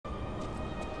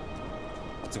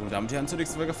So, meine Damen und Herren, zur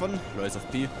nächsten Folge von Rise of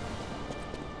P.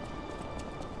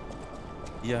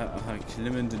 Wir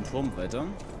klimmen den Turm weiter.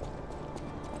 Haben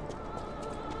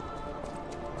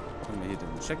wir hier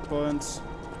den Checkpoint.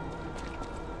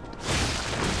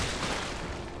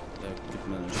 Da gibt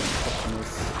man einen schönen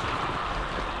Kopfnuss.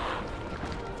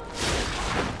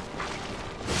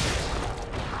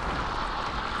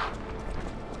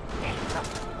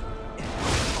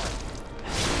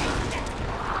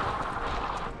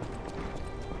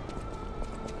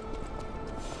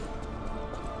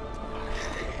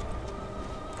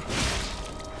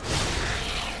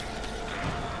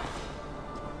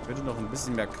 Ich würde noch ein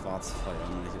bisschen mehr Quarz feiern,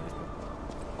 wenn ich ehrlich bin.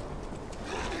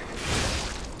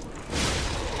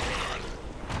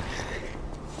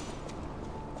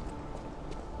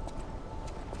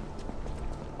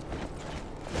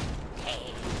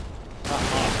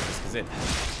 Aha, hast du gesehen.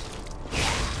 Ich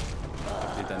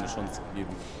hab dir deine Chance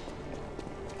gegeben.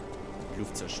 Die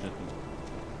Luft zerschnitten.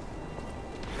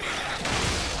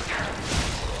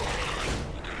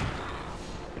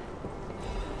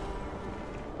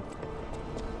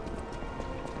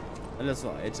 Alles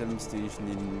so Items, die ich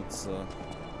nie nutze.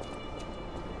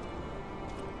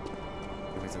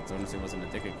 Ich weiß jetzt auch nicht, was an der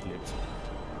Decke klebt.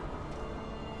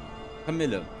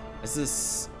 Kamille. Es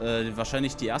ist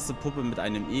wahrscheinlich die erste Puppe mit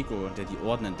einem Ego, der die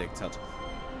Orden entdeckt hat.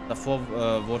 Davor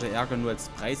wurde Ärger nur als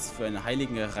Preis für eine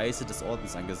heilige Reise des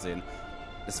Ordens angesehen.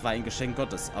 Es war ein Geschenk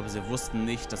Gottes, aber sie wussten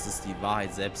nicht, dass es die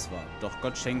Wahrheit selbst war. Doch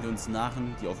Gott schenkte uns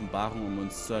Narren die Offenbarung, um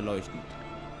uns zu erleuchten.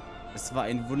 Es war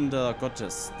ein Wunder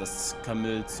Gottes, dass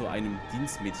Camille zu einem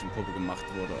Dienstmädchenpuppe gemacht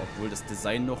wurde. Obwohl das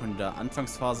Design noch in der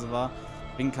Anfangsphase war,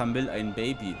 fing Camille ein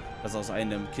Baby, das aus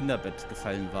einem Kinderbett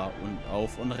gefallen war,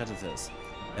 und rettete es.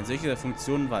 Eine solche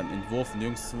Funktion war im Entwurf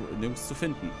nirgends zu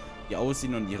finden. Ihr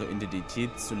Aussehen und ihre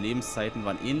Identität zu Lebenszeiten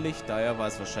waren ähnlich, daher war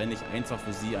es wahrscheinlich einfach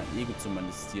für sie, ein Ego zu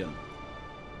manifestieren.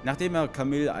 Nachdem er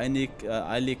Camille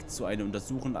eilig zu einer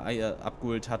Untersuchung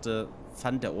abgeholt hatte,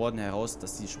 fand der Orden heraus,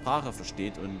 dass sie Sprache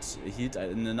versteht und erhielt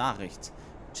eine Nachricht.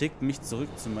 Schickt mich zurück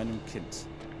zu meinem Kind.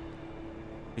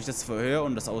 Durch das Verhör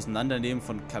und das Auseinandernehmen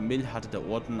von Camille hatte der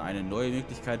Orden eine neue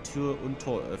Möglichkeit, Tür und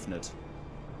Tor eröffnet.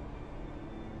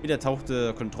 Wieder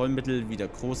tauchte Kontrollmittel wie der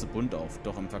große Bund auf,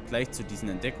 doch im Vergleich zu diesen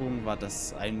Entdeckungen war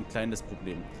das ein kleines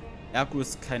Problem. Ergo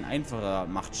ist kein einfacher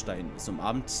Machtstein. Es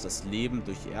umarmt das Leben.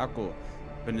 Durch Ergo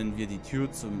können wir die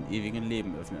Tür zum ewigen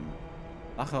Leben öffnen.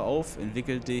 Wache auf,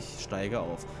 entwickel dich, steige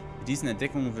auf. Mit diesen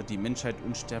Entdeckungen wird die Menschheit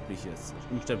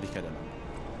Unsterblichkeit erlangen.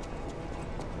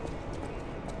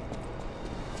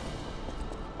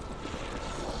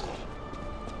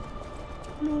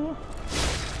 Hallo.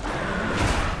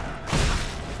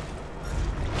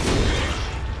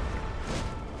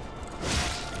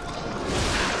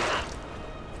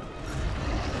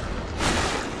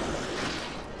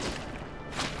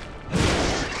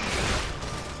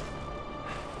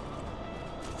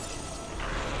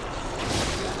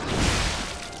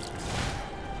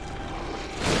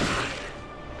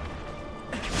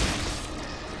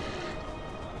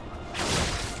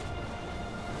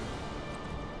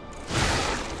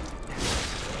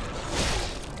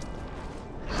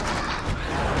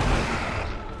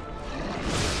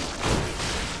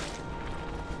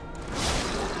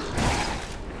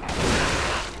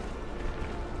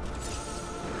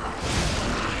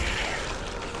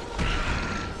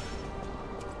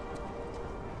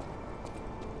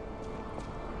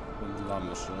 Waren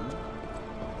wir schon.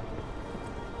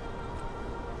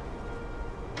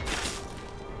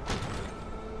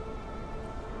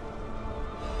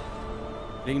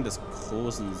 Wegen des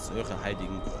großen,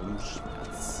 säurehaltigen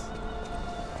Grundschmerz.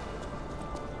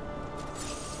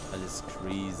 Alles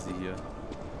crazy hier.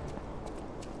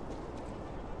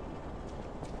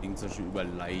 Ging zum Beispiel über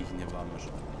Leichen, hier waren wir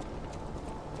schon.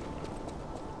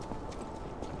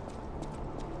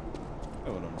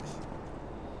 Aber noch nicht.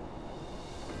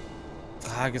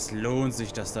 Frage ist, lohnt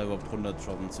sich das da überhaupt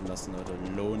droppen zu lassen, oder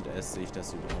lohnt es sich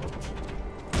das überhaupt?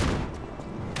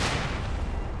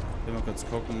 Ich will mal kurz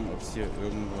gucken, ob es hier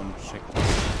irgendwo einen Checkpoint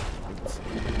gibt. Was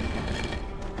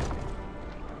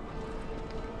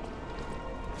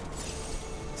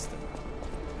ist denn?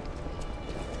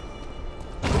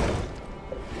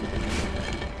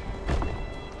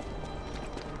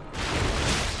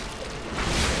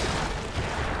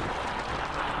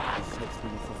 Ich hab's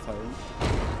mir verfallen.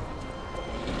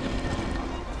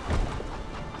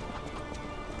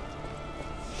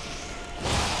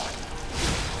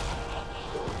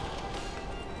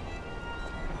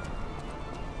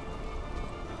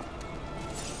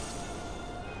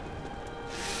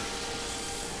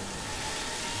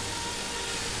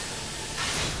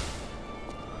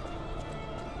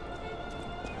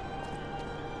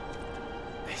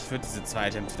 würde diese zwei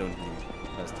Items da unten liegen.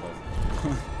 Da ist drauf.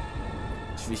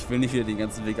 Ich will nicht wieder den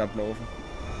ganzen Weg ablaufen.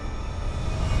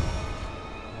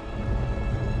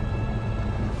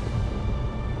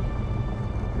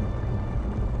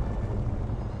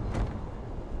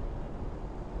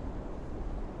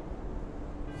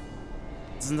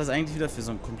 Was ist denn das eigentlich wieder für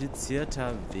so ein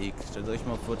komplizierter Weg? Stellt euch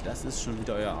mal vor, das ist schon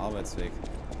wieder euer Arbeitsweg.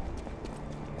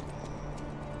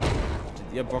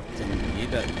 Hättet ihr Bock,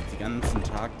 den ganzen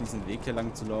Tag diesen Weg hier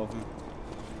lang zu laufen?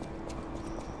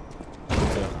 Zu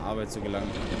eurer Arbeit zu gelangen?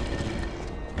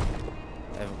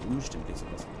 Einfach unbestimmlich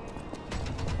sowas.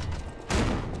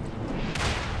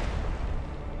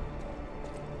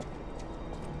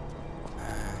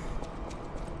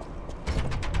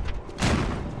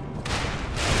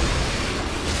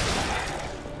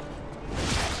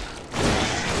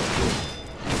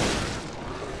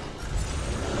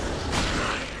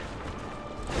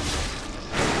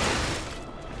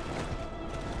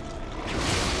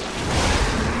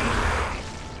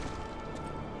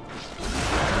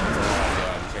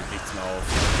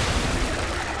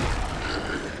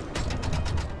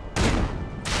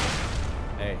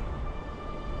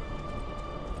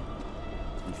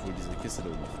 Kiste da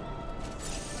oben.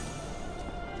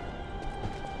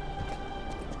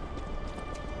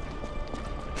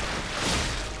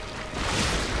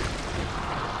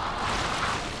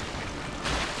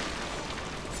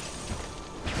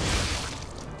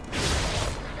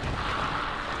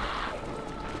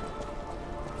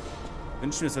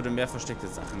 Wünschen wir, es würde mehr versteckte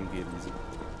Sachen geben, diese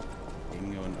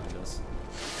Dinge und alles.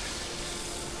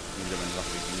 Ich nehme meine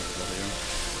Waffe weg, nicht Waffe.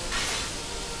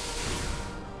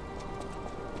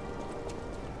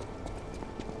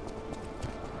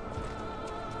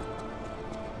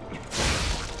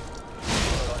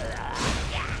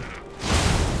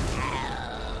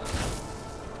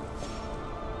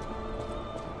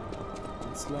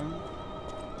 Lang.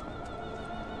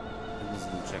 Das ist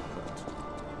ein Checkpoint.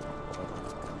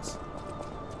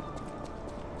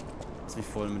 Lass mich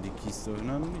voll mit die Kiste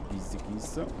erinnern. Die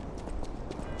Kiste.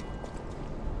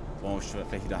 Brauche ich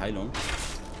gleich wieder Heilung.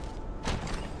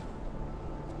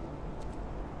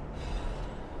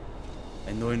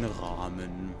 Einen neuen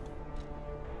Rahmen.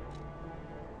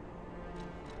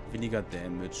 Weniger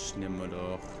Damage nehmen wir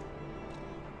doch.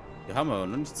 Wir haben aber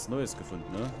noch nichts Neues gefunden,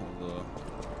 ne? Also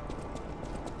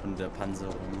von der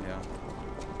Panzerung her.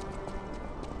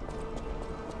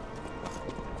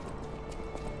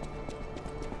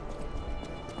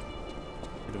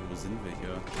 Wo sind wir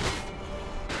hier?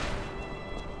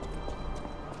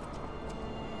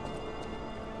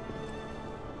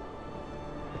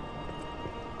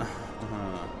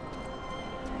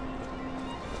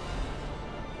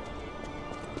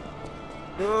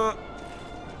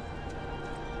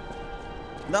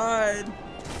 Nein!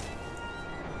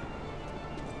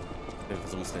 Wir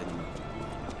versuchen es gleich nochmal.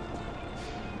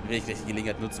 Will ich gleich die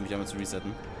Gelegenheit nutzen, mich einmal zu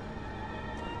resetten.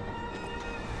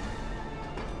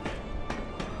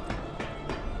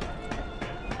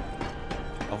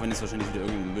 Auch wenn es wahrscheinlich wieder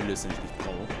irgendein Müll ist, den ich nicht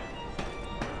brauche.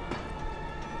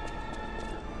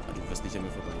 Aber du wirst nicht an mir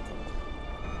vorbeikommen.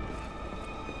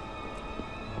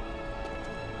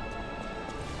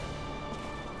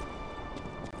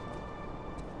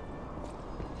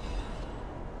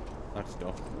 Sag ich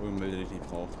doch, irgendein Müll, den ich nicht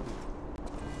brauche.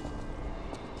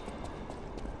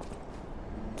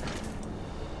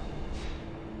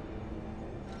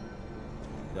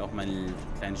 Auch mein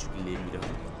kleines Stück Leben wieder.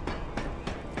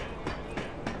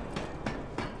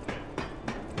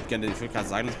 Ich würde gerade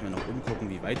sagen, dass wir noch umgucken,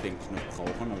 wie weit wir eigentlich noch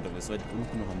brauchen, aber da wir so weit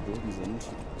unten noch am Boden sind,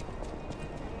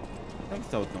 das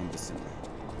dauert noch ein bisschen.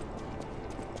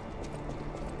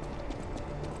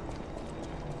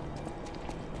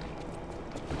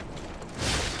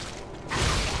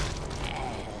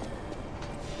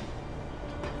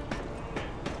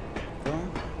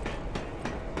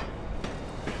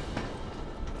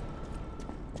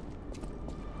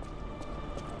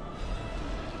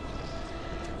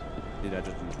 Der hat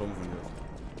den Turm von mir.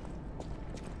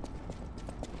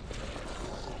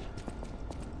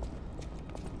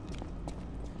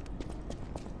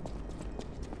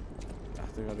 Ich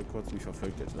dachte gerade kurz, mich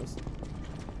verfolgt etwas.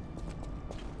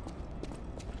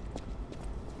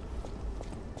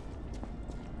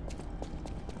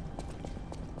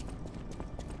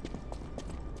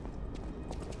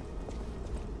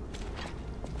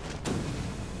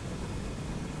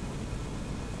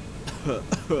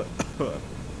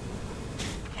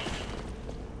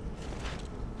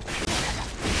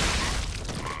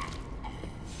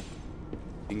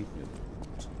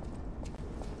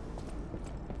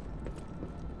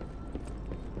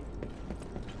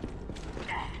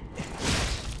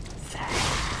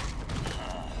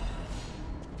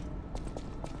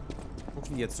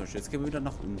 denn jetzt zum Beispiel? Jetzt gehen wir wieder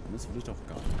nach unten. Das will ich doch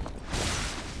gar nicht.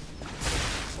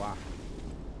 Wow.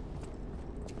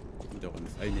 Wieder auch eine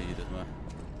Feine jedes Mal.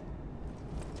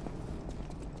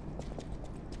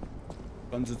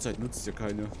 Die ganze Zeit nutzt ja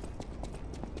keine.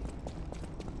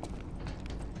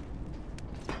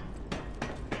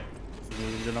 So,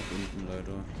 wieder nach unten,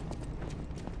 leider.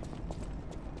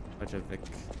 Weiter weg.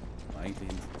 Eigentlich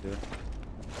ins Ziel.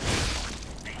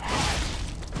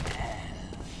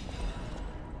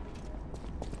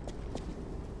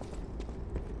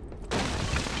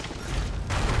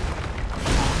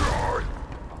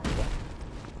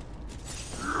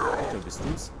 Bist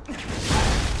du's?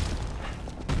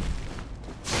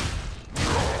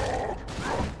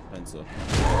 Nein, so.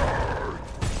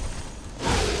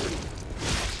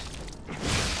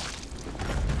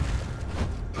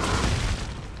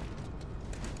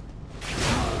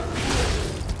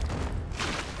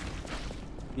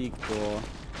 Nico.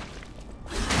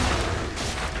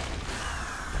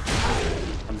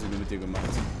 Haben sie nur mit dir gemacht.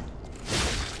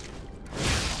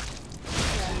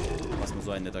 Was nur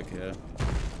so ein netter Kerl.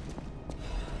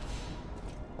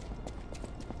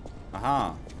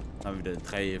 Aha. Haben wir wieder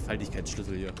 3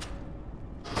 Faltigkeitsschlüssel hier.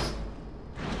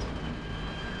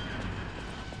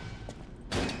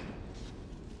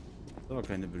 Das war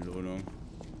keine Belohnung.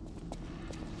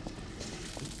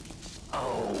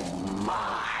 Oh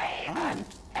my, an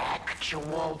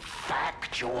actual,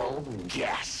 factual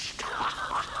guest.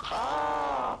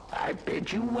 I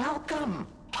bid you welcome,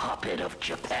 puppet of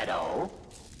Geppetto.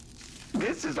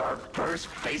 This is our first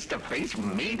face-to-face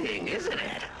meeting, isn't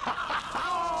it?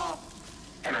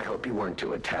 And I hope you weren't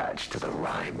too attached to the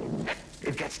rhyming.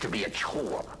 It gets to be a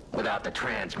chore without the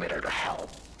transmitter to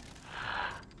help.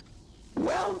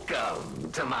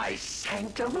 Welcome to my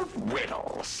sanctum of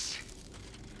riddles.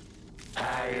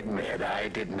 I admit I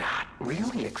did not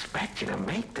really expect you to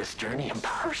make this journey in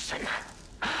person.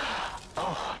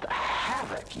 Oh, the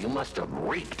havoc you must have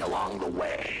wreaked along the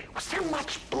way. Was there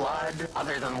much blood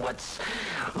other than what's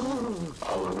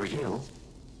all over you?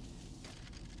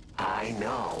 I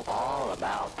know all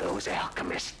about those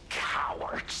alchemist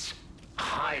cowards.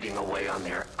 Hiding away on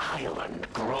their island,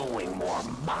 growing more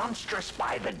monstrous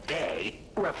by the day,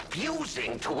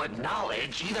 refusing to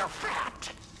acknowledge either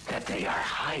fact that they are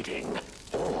hiding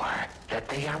or that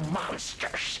they are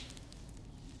monsters.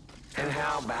 And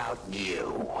how about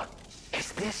you?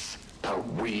 Is this the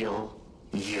real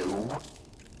you?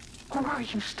 Or are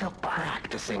you still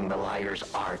practicing the liar's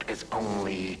art as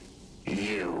only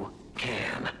you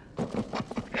can?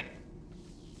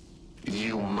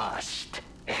 You must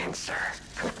answer.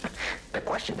 The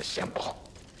question is simple,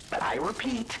 but I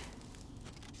repeat,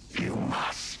 you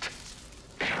must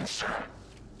answer.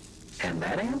 And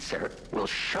that answer will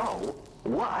show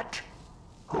what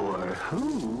or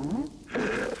who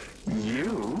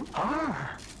you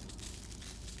are.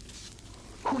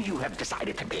 Who you have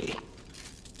decided to be.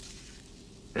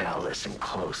 Now listen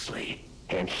closely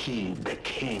and heed the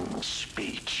king's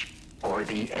speech, or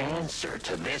the answer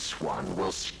to this one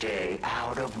will stay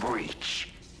out of reach.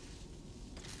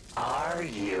 Are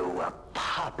you a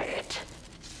puppet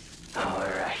or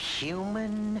a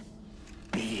human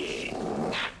being?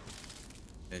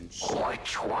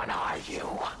 Which one are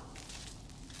you?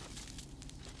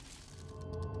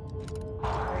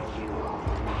 Are you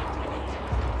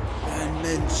Ein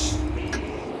Mensch.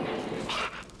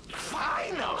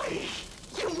 Finally,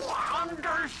 you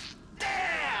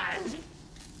understand.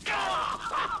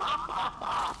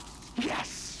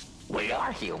 Yes, we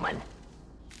are human.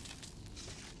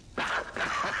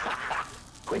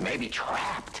 We may be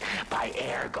trapped by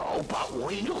ergo, but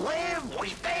we live, we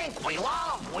think, we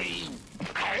love, we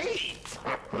hate.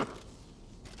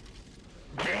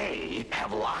 They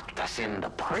have locked us in the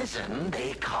prison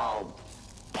they call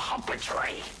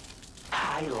puppetry.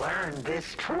 I learned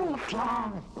this truth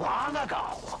long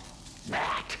ago.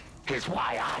 That is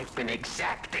why I've been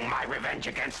exacting my revenge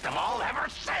against them all ever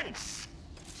since.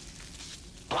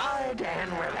 Blood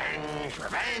and revenge,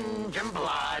 revenge and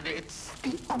blood, it's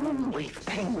the only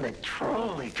thing that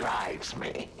truly drives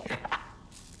me.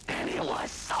 And it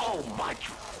was so much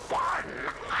fun.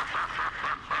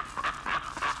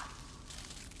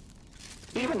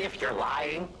 Even if you're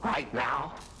lying right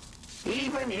now,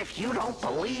 even if you don't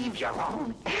believe your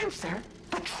own answer,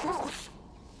 the truth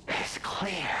is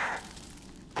clear.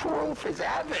 Proof is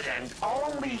evident.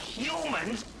 Only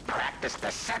humans practice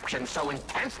deception so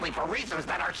intensely for reasons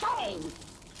that are so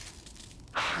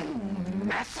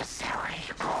unnecessary.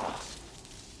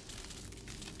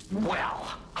 Well,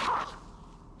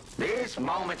 these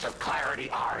moments of clarity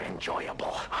are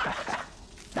enjoyable.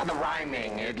 Now the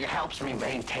rhyming, it helps me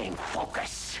maintain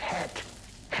focus.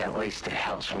 At least it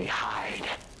helps me hide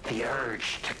the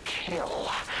urge to kill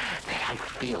that I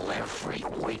feel every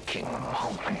waking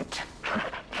moment.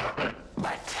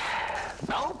 But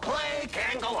no play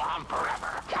can go on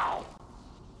forever. No.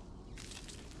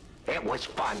 It was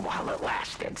fun while it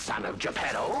lasted, son of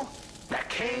Geppetto. The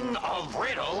king of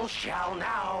riddles shall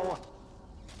now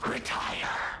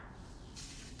retire.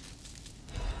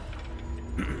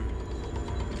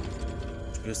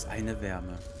 Du spürst eine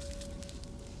Wärme.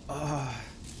 Oh.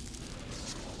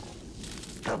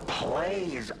 The play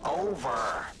is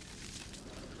over.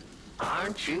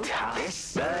 Aren't you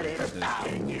this good about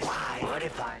it? Why? What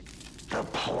if I... The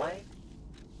play?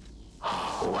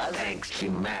 Oh, well, thanks to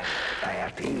Matt, I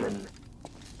have to even...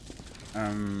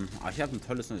 Ich habe ein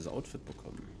tolles neues Outfit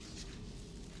bekommen.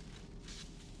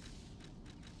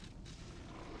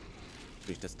 Guck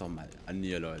ich das doch mal an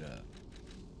hier, Leute.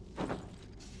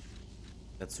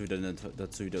 Dazu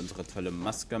wieder unsere tolle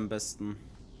Maske am besten.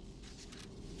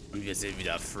 Und wir sehen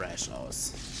wieder fresh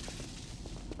aus.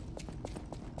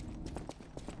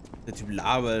 Der Typ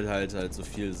labert halt so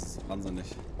viel, das ist wahnsinnig.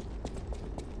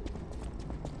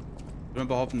 Ich würde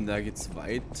behaupten, da geht's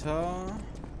weiter.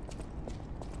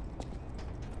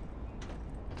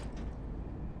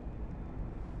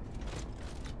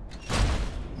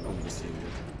 Oh, was hier geht.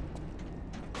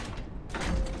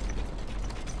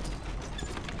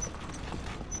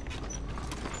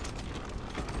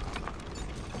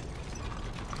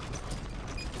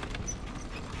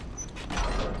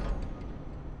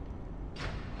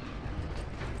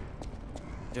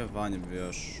 Hier waren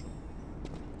wir schon.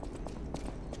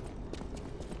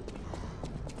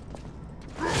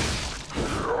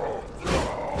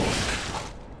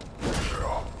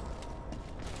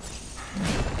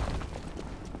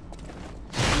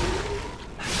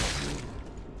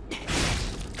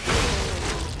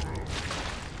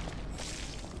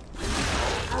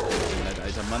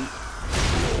 Alter Mann.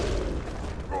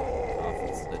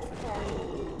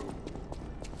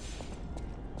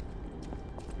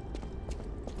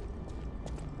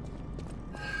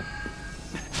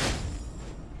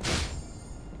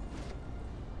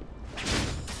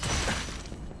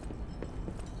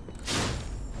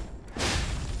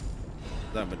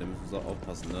 Mit dem müssen wir so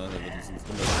aufpassen, ne? Der wird uns ins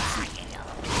runtersetzen.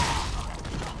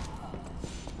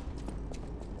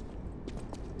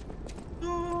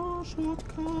 Ja,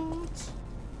 Shortcut.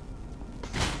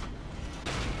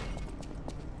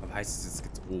 Aber heißt es jetzt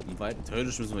geht's oben weiter?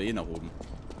 Theoretisch müssen wir eh nach oben.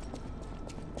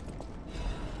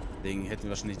 Deswegen hätten wir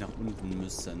wahrscheinlich nach unten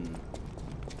müssen.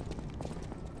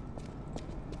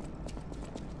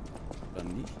 Oder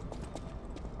nicht?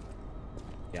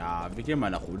 Ja, wir gehen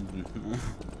mal nach unten.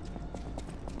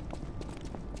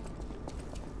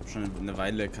 Schon eine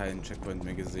Weile keinen Checkpoint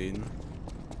mehr gesehen.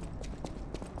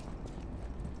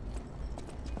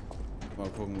 Mal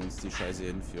gucken, wo uns die Scheiße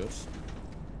hinführt.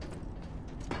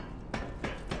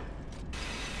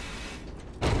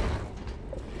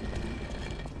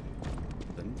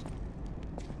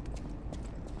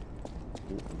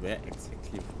 Oh, where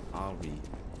exactly are we?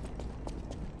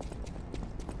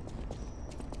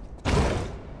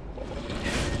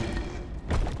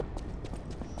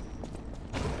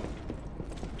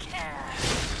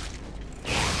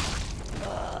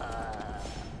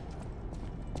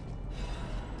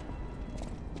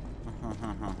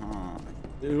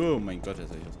 Oh mein Gott, jetzt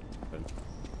habe ich was gefallen.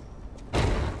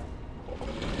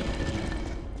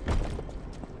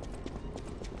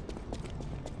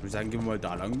 Ich würde sagen, gehen wir mal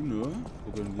da lang, ne?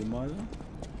 Gucken wir mal.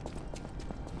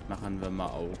 Machen wir mal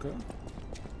Auge.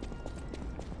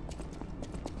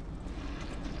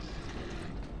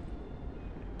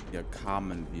 Hier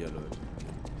kamen wir, Leute.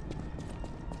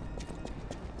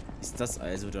 Ist das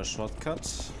also der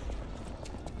Shortcut?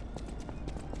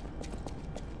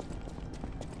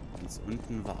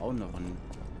 Unten war auch noch ein...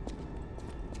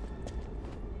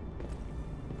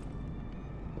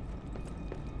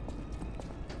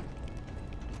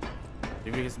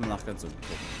 Ich will jetzt mal nach ganz unten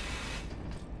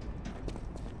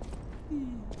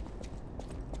gucken.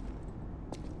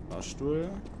 Fahrstuhl.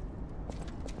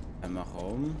 Einmal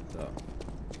Raum. Da.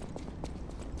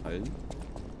 Hallen.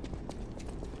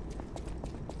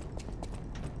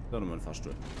 Da nochmal ein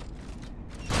Fahrstuhl.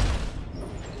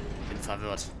 Bin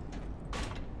verwirrt.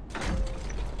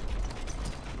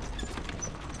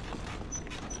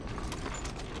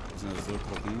 So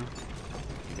gucken,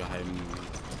 die geheimen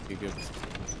Wege gibt.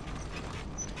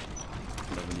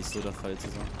 Und aber nicht so der Fall zu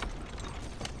sein.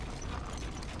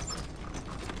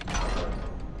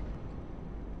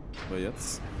 Aber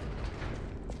jetzt.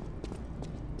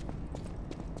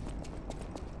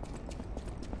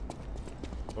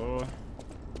 Oh.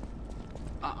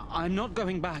 I'm not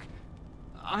going back.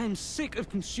 I am sick of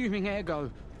consuming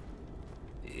Ergo.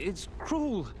 It's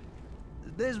cruel.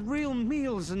 There's real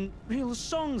meals and real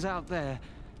songs out there.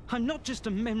 I'm not just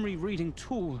a memory-reading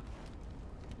tool.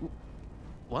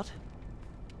 What?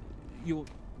 You're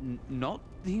not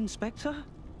the inspector?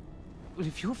 Well,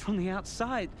 if you're from the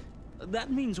outside,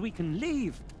 that means we can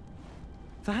leave.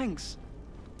 Thanks.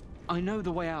 I know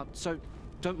the way out, so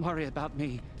don't worry about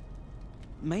me.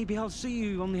 Maybe I'll see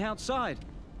you on the outside.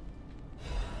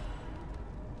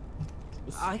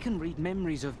 I can read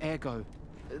memories of Ergo.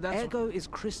 Ergo is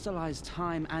crystallized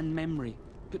time and memory.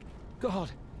 But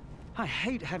God, I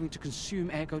hate having to consume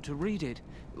Ergo to read it.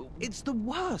 It's the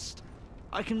worst.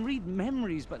 I can read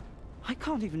memories, but I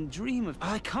can't even dream of...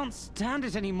 I can't stand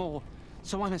it anymore.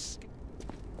 So I'm a...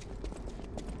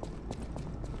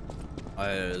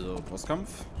 Also,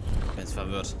 Bosskampf? Ich bin jetzt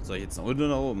verwirrt. Soll ich jetzt nach unten oder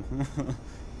nach oben?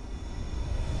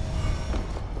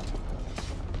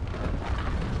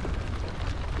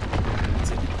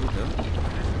 Jetzt hier die Brücke.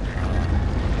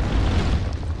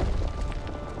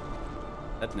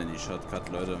 Das nenne ich Shortcut,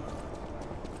 Leute.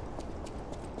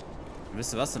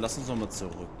 Wisst ihr was? Dann lasst uns nochmal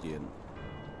zurückgehen.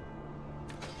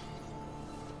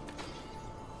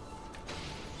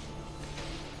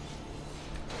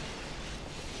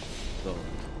 So.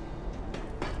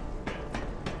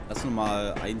 Lass uns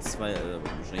mal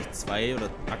wahrscheinlich 2 oder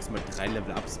maximal 3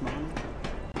 Level-Ups machen.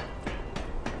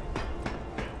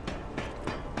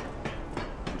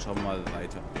 Und schauen wir mal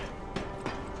weiter.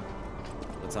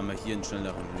 Jetzt haben wir hier einen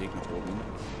schnelleren Weg nach oben.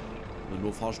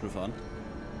 Nur Fahrstuhl fahren.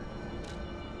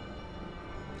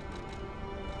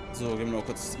 So, gehen wir noch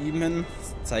kurz zu ihm hin.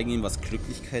 Zeigen ihm, was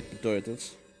Glücklichkeit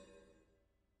bedeutet.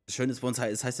 Das Schöne ist bei uns,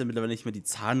 es heißt ja mittlerweile nicht mehr, die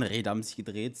Zahnräder haben sich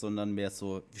gedreht, sondern mehr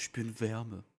so, wir spüren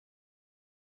Wärme.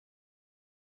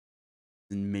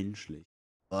 Wir sind menschlich.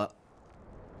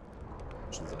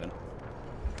 Schon sein.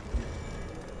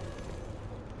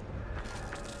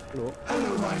 Hallo.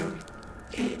 Hello, Myron.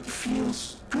 It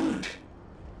feels good.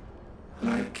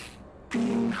 Like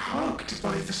being hugged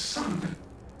by the sun.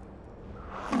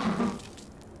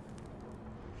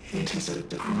 It is a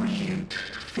brilliant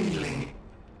feeling.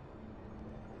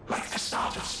 Like the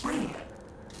start of spring.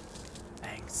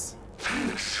 Thanks.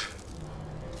 Thanks.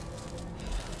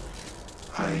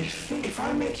 I think if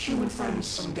I make human friends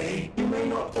someday, you may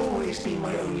not always be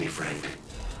my only friend.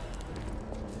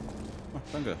 Oh,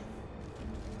 danke.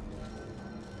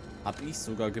 Hab ich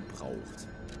sogar gebraucht.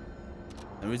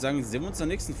 Dann würde ich sagen, sehen wir uns in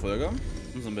der nächsten Folge.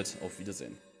 Und somit auf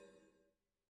Wiedersehen.